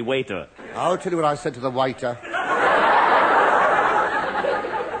 To the waiter? I'll tell you what I said to the waiter.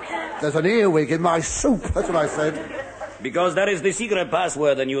 There's an earwig in my soup. That's what I said. Because that is the secret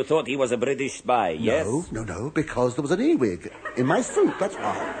password and you thought he was a British spy, yes? No, because there was an earwig in my suit, that's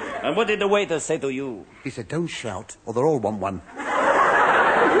why. And what did the waiter say to you? He said, don't shout, or they'll all want one.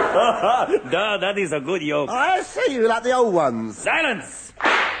 Duh, that is a good joke. I see, you like the old ones. Silence!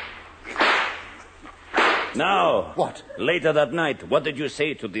 Now. What? Later that night, what did you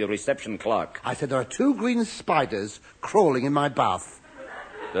say to the reception clerk? I said there are 2 green spiders crawling in my bath.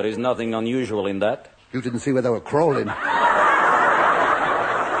 There is nothing unusual in that. You didn't see where they were crawling.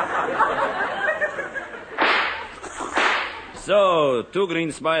 So, 2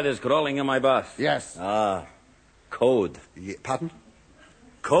 green spiders crawling in my bath. Yes. Ah, code. Pardon?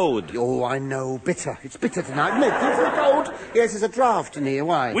 Code. Oh, I know. Bitter. It's bitter tonight, isn't it? Is it code? Yes, there's a draft in here.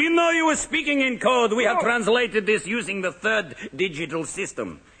 Why? We know you were speaking in code. We have translated this using the 3rd digital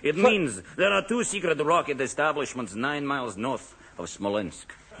system. It means there are 2 secret rocket establishments 9 miles north of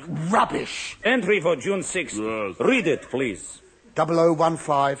Smolensk. Rubbish. Entry for June 6th. Yes. Read it, please.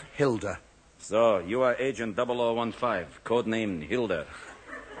 0015 Hilda. So, you are Agent 0015, codename Hilda.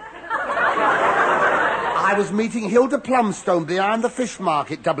 I was meeting Hilda Plumstone behind the fish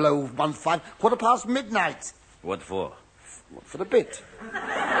market, 0015, midnight. What for? For the bit.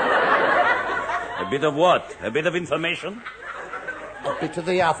 A bit of what? A bit of information? A bit of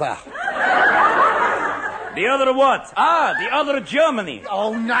the other. The other what? Ah, the other Germany.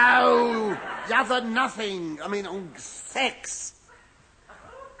 Oh, no. The other nothing. I mean, sex.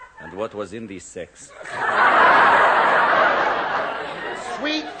 And what was in this sex?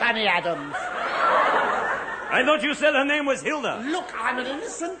 Sweet Fanny Adams. I thought you said her name was Hilda. Look, I'm an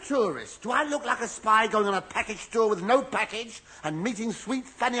innocent tourist. Do I look like a spy going on a package tour with no package and meeting sweet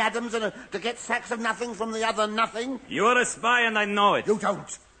Fanny Adams to get sacks of nothing from the other nothing? You're a spy and I know it. You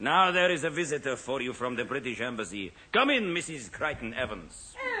don't. Now there is a visitor for you from the British Embassy. Come in, Mrs. Crichton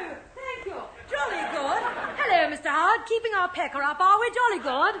Evans. Oh, thank you. Jolly good. Hello, Mr. Howard. Keeping our pecker up, are we? Jolly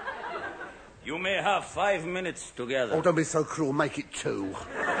good. You may have 5 minutes together. Oh, don't be so cruel. Make it 2.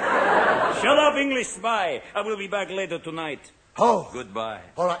 Shut up, English spy. I will be back later tonight. Oh. Goodbye.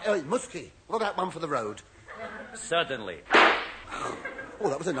 All right. Hey, Muskie, what about one for the road? Certainly. Oh,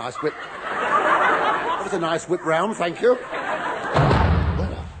 that was a nice whip. That was a nice whip round, thank you.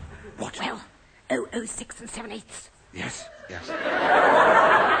 What? Well, 006 7/8. Yes.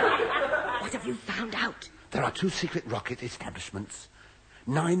 What have you found out? There are 2 secret rocket establishments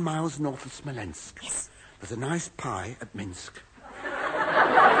 9 miles north of Smolensk. Yes. There's a nice pie at Minsk.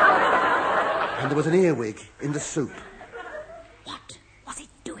 And there was an earwig in the soup. What was it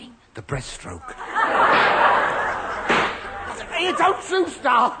doing? The breaststroke. Hey, don't you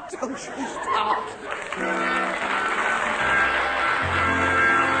start! Don't you start!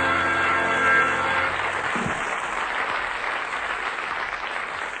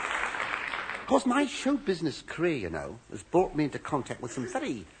 Of course, my show business career, has brought me into contact with some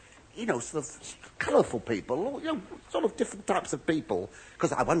very, sort of colourful people, sort of different types of people.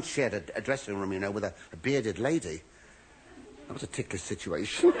 Because I once shared a dressing room, with a bearded lady. That was a ticklish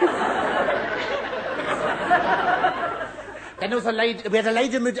situation. Then there was we had a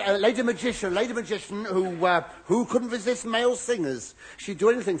lady magician who couldn't resist male singers. She'd do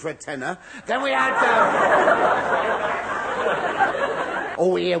anything for a tenner. Then we had...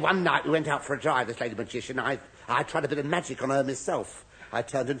 one night we went out for a drive, this lady magician. I tried a bit of magic on her myself. I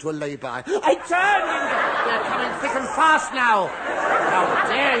turned into a lay-by. They're coming thick and fast now. How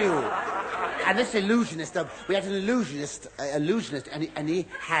dare you? And this illusionist, we had an illusionist, and he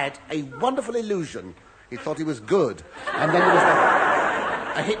had a wonderful illusion. He thought he was good. And then there was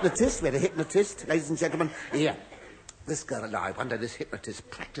a hypnotist. We had a hypnotist, ladies and gentlemen. Here, this girl and I, one day this hypnotist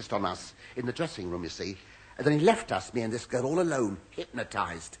practiced on us in the dressing room, you see. And then he left us, me and this girl, all alone,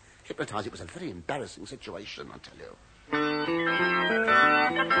 hypnotised. It was a very embarrassing situation, I tell you.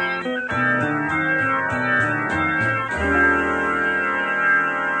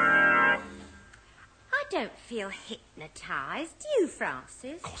 I don't feel hypnotised. Do you,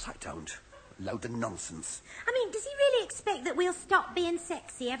 Francis? Of course I don't. Load of nonsense. I mean, does he really expect that we'll stop being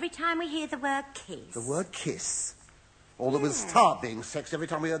sexy every time we hear the word kiss? The word kiss? Or that we'll start being sexy every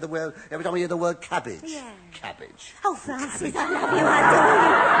time we hear the word cabbage? Yeah. Cabbage. Oh, Francis, I love you, I adore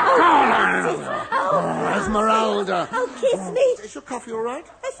you. Oh, Francis. Oh, Esmeralda. Oh, kiss me. Is your coffee all right?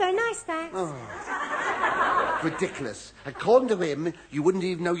 That's very nice, thanks. Oh. Ridiculous. According to him, you wouldn't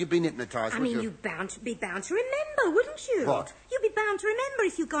even know you'd been hypnotised, would you? You'd be bound to remember, wouldn't you? What? You'd be bound to remember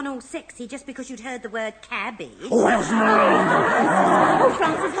if you'd gone all sexy just because you'd heard the word cabbage. Oh, Esmeralda. Oh,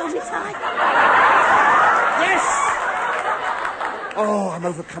 Francis, hold me tight. Yes! Oh, I'm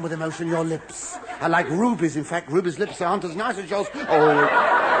overcome with emotion. Your lips are like rubies. In fact, Ruby's lips aren't as nice as yours. Oh,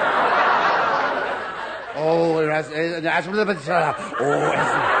 Oh, Esmeralda.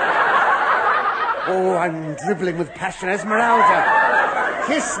 Oh, I'm dribbling with passion, Esmeralda.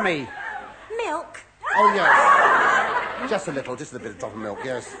 Kiss me. Milk? Oh, yes. Just a bit of drop of milk,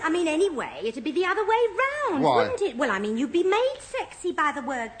 yes. I mean, anyway, it'd be the other way round, Why? wouldn't it? Well, I mean, you'd be made sexy by the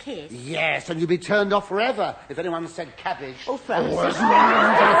word kiss. Yes, and you'd be turned off forever if anyone said cabbage. Oh, Francis. Oh,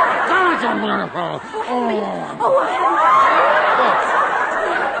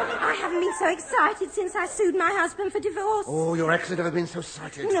 I haven't been so excited since I sued my husband for divorce. Oh, your ex had never been so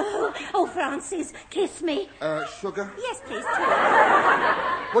excited. No. Oh, Francis, kiss me. Sugar? Yes, please, too.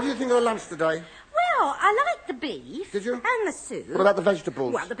 What do you think of the lunch today? Well, I liked the beef. Did you? And the soup. What about the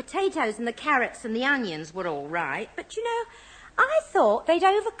vegetables? Well, the potatoes and the carrots and the onions were all right. But, you know, I thought they'd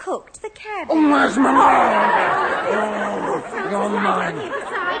overcooked the cabbage. Oh, Esmeralda! Francis, you're mine. Here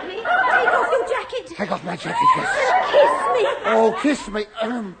beside me. Take off your jacket. Take off my jacket, yes. Kiss me. Oh, kiss me.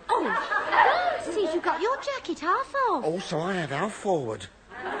 Oh, Francis, you got your jacket half off. Oh, so I have half forward.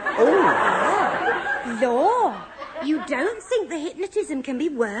 Oh. Lord, you don't think the hypnotism can be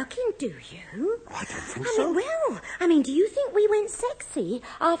working, do you? I don't think so. so. I mean, do you think we went sexy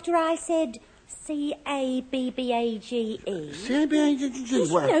after I said C-A-B-B-A-G-E? C-A-B-B-A-G-E? You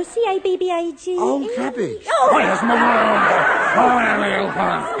know, C-A-B-B-A-G-E. Oh, cabbage. Oh, yes,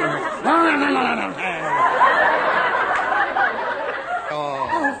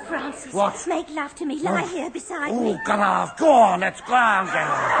 Oh, Francis. What? Make love to me. Lie here beside me. Oh, get off. Go on, let's go on, get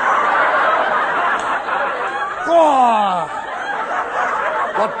off. Go on.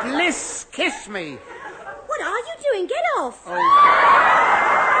 What bliss. Kiss me. What are you doing? Get off.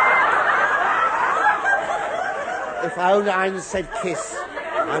 If only I said kiss.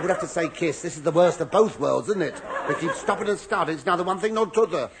 I would have to say kiss. This is the worst of both worlds, isn't it? We keep stopping and starting. It's neither one thing nor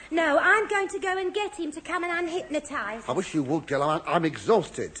t'other. No, I'm going to go and get him to come and unhypnotise. I wish you would, girl. I'm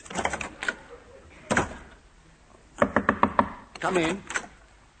exhausted. Come in.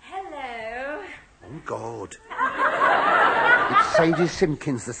 Hello. Oh, God. It's Sadie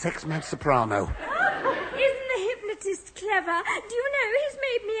Simpkins, the sex-mad soprano. Isn't the hypnotist clever? Do you know he's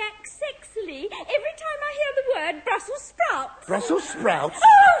made me act sexily every time I hear the word Brussels sprouts? Brussels sprouts?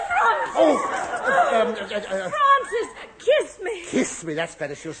 Oh, Francis! Francis, kiss me. Kiss me, that's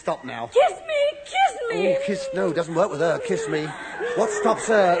better. She'll stop now. Kiss me, kiss me. Oh, kiss, no, doesn't work with her. Kiss me. What stops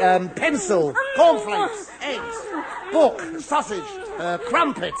her? Pencil, cornflakes, eggs, book, sausage,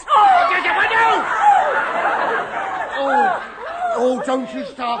 crumpet. Oh, don't you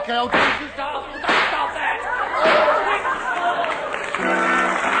start, girl. Don't you start. Don't stop that.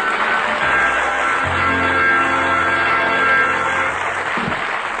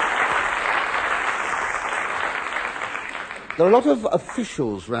 There are a lot of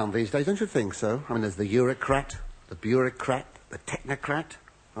officials round these days, don't you think so? I mean, there's the Eurocrat, the bureaucrat, the technocrat.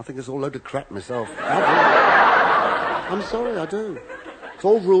 I think it's all load of crap myself. I do. I'm sorry, I do. It's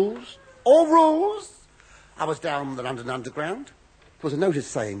all rules. All rules! I was down the London Underground. There was a notice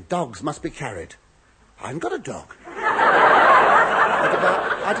saying, dogs must be carried. I haven't got a dog. I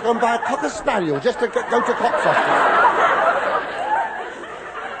had to go and buy a Cocker Spaniel just to go to Cockfosters.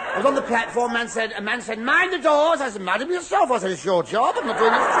 I was on the platform, a man said, mind the doors. I said, mind them yourself. I said, it's your job. I'm not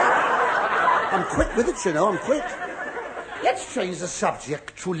doing this job. I'm quick with it, you know, I'm quick. Let's change the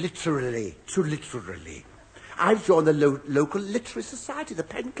subject to literally. I've joined the local literary society, the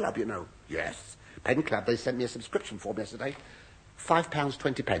Pen Club, you know. Yes, Pen Club. They sent me a subscription form yesterday.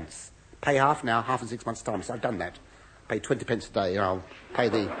 £5.20. Pay half now, half in 6 months' time. So I've done that. Pay 20 pence a day, and I'll pay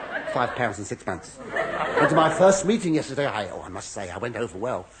the £5 in 6 months. Went to my first meeting yesterday. I must say, I went over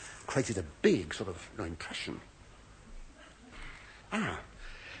well. Created a big sort of impression.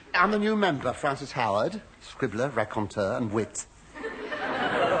 I'm a new member, Francis Howard, scribbler, raconteur, and wit.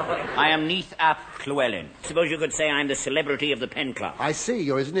 I am Neath ap Llewellyn. Suppose you could say I'm the celebrity of the Pen Club. I see,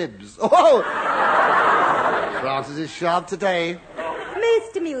 you're his nibs. Oh! Francis is sharp today.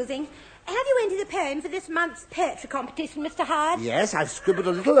 Most amusing. Have you entered a poem for this month's poetry competition, Mr. Howard? Yes, I've scribbled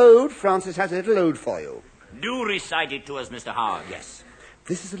a little ode. Francis has a little ode for you. Do recite it to us, Mr. Howard. Yes.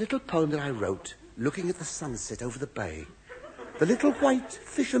 This is a little poem that I wrote, looking at the sunset over the bay. The little white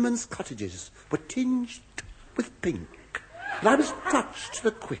fishermen's cottages were tinged with pink, and I was touched to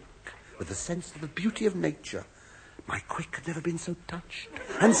the quick with the sense of the beauty of nature. My quick had never been so touched.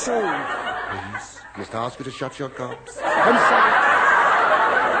 And so, please, must ask you to shut your gobs. And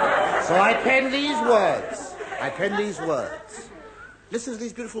so I penned these words. Listen to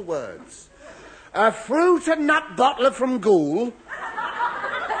these beautiful words. A fruit and nut bottler from Goole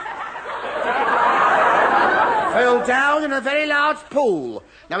fell down in a very large pool.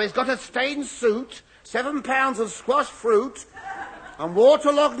 Now he's got a stained suit, 7 pounds of squash fruit, and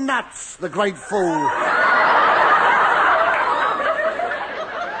waterlogged nuts, the great fool.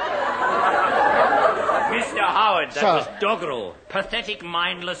 That sir? was doggerel. Pathetic,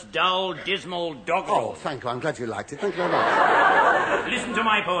 mindless, dull, dismal doggerel. Oh, thank you. I'm glad you liked it. Thank you very much. Listen to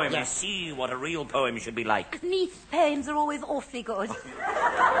my poem and see what a real poem should be like. Neath's poems are always awfully good.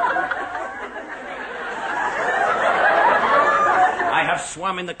 I have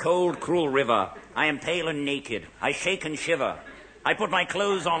swum in the cold, cruel river. I am pale and naked. I shake and shiver. I put my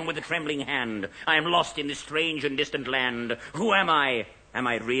clothes on with a trembling hand. I am lost in this strange and distant land. Who am I? Am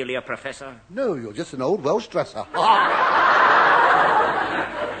I really a professor? No, you're just an old Welsh dresser. Mr.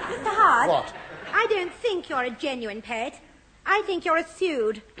 Hard? What? I don't think you're a genuine poet. I think you're a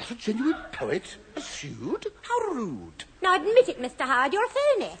pseudo. A genuine poet? A pseudo? How rude. Now admit it, Mr. Hard, you're a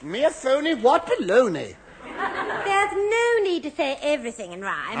phony. Me a phony? What baloney? There's no need to say everything in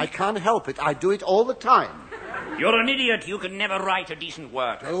rhyme. I can't help it. I do it all the time. You're an idiot. You can never write a decent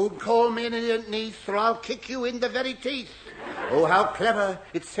work. Don't call me an idiot, Neath, or I'll kick you in the very teeth. Oh, how clever.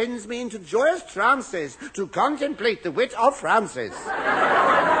 It sends me into joyous trances to contemplate the wit of Francis.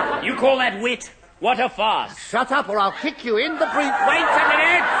 You call that wit? What a farce. Shut up or I'll kick you in the brief... Wait a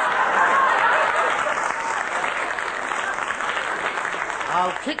minute!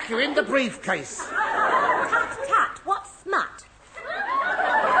 I'll kick you in the briefcase. Tut, tut, what's smut?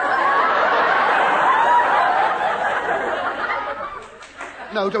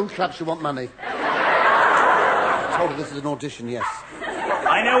 No, don't clap, she want money. I told her this is an audition, yes.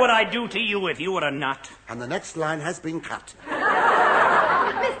 I know what I'd do to you if you were a nut. And the next line has been cut.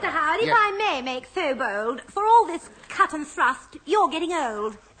 Mr. Howard, if Yes. I may make so bold, for all this cut and thrust, you're getting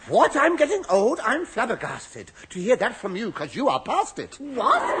old. What? I'm getting old? I'm flabbergasted to hear that from you, because you are past it.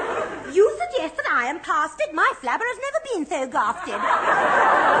 What? You suggest that I am past it? My flabber has never been so gasted.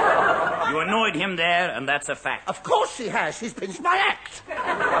 You annoyed him there, and that's a fact. Of course she has. She's pinched my act.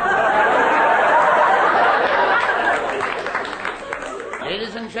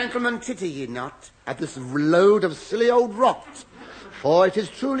 Ladies and gentlemen, titter ye not at this load of silly old rot, for it is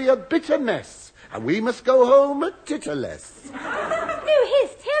truly a bitter mess, and we must go home titterless. No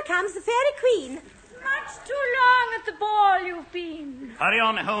hist, here comes the fairy queen. Much too long at the ball you've been. Hurry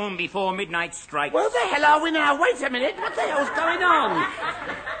on home before midnight strikes. Where the hell are we now? Wait a minute. What the hell's going on?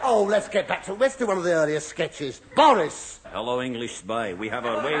 Oh, let's get back to... Let's do one of the earlier sketches. Boris. Hello, English spy. We have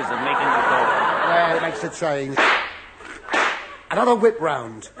our ways of making the call. Well, it makes a change. Another whip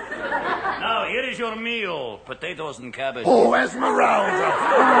round. Now, here is your meal. Potatoes and cabbage. Oh, Esmeralda.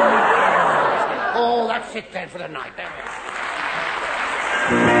 Oh, that's it then for the night. There we are.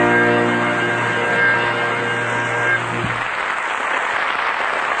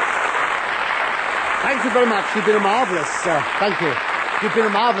 Thank you very much. You've been a marvellous... thank you. You've been a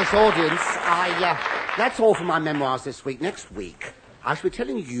marvellous audience. That's all for my memoirs this week. Next week, I shall be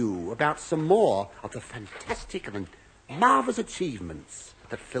telling you about some more of the fantastic and marvellous achievements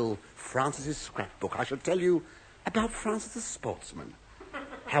that fill Francis's scrapbook. I shall tell you about Francis the sportsman.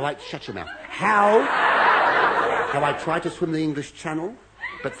 How I... Shut your mouth. How I tried to swim the English Channel,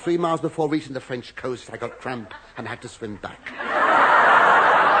 but 3 miles before reaching the French coast, I got cramp and had to swim back.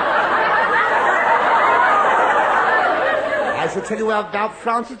 I shall tell you about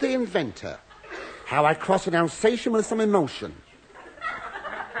Francis the inventor. How I crossed an Alsatian with some emotion.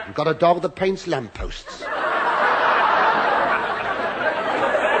 And got a dog that paints lampposts.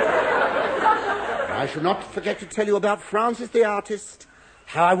 I shall not forget to tell you about Francis the artist.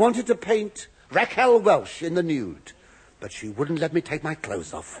 How I wanted to paint Raquel Welch in the nude, but she wouldn't let me take my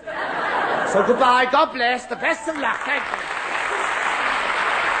clothes off. So goodbye, God bless, the best of luck, thank you.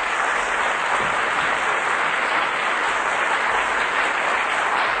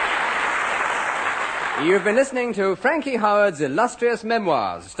 You've been listening to Frankie Howard's Illustrious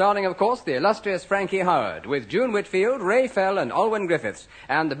Memoirs, starring, of course, the illustrious Frankie Howard, with June Whitfield, Ray Fell, and Alwyn Griffiths,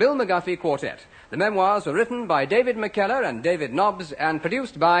 and the Bill McGuffey Quartet. The memoirs were written by David McKellar and David Nobbs, and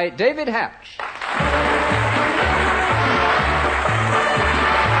produced by David Hatch.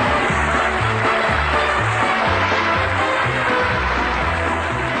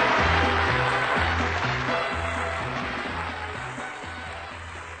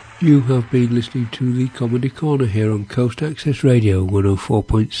 You have been listening to the Comedy Corner here on Coast Access Radio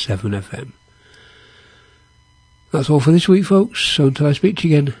 104.7 FM. That's all for this week, folks. So until I speak to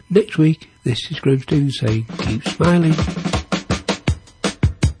you again next week, this is Graham Stevens saying, keep smiling.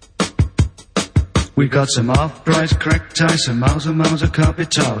 We got some off-price crack ties, some miles and miles of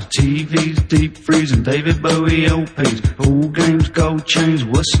carpet tiles, TVs, deep freeze, and David Bowie LPs, pool games, gold chains,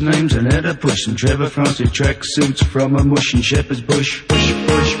 what's names, and Etta Push, and Trevor Francis track suits from a mush in Shepherd's Bush. Push,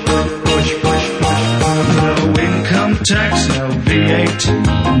 push, push, push, push, push. No income tax, no VAT,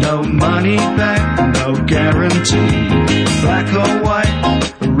 no money back, no guarantee. Black or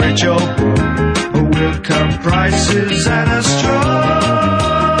white, rich or poor, we'll cut prices and a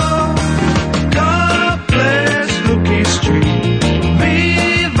straw. God bless Hooky Street.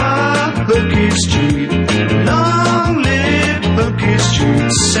 Viva Hooky Street. Long live Hooky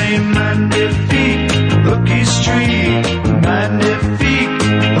Street. Say magnifique Hooky Street. Magnifique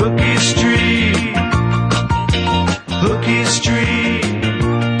Hooky Street. Hooky Street.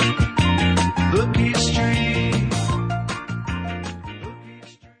 Hooky Street.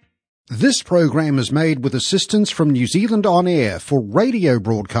 This program is made with assistance from New Zealand On Air for radio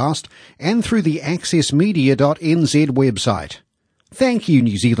broadcast and through the accessmedia.nz website. Thank you,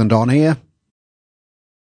 New Zealand On Air.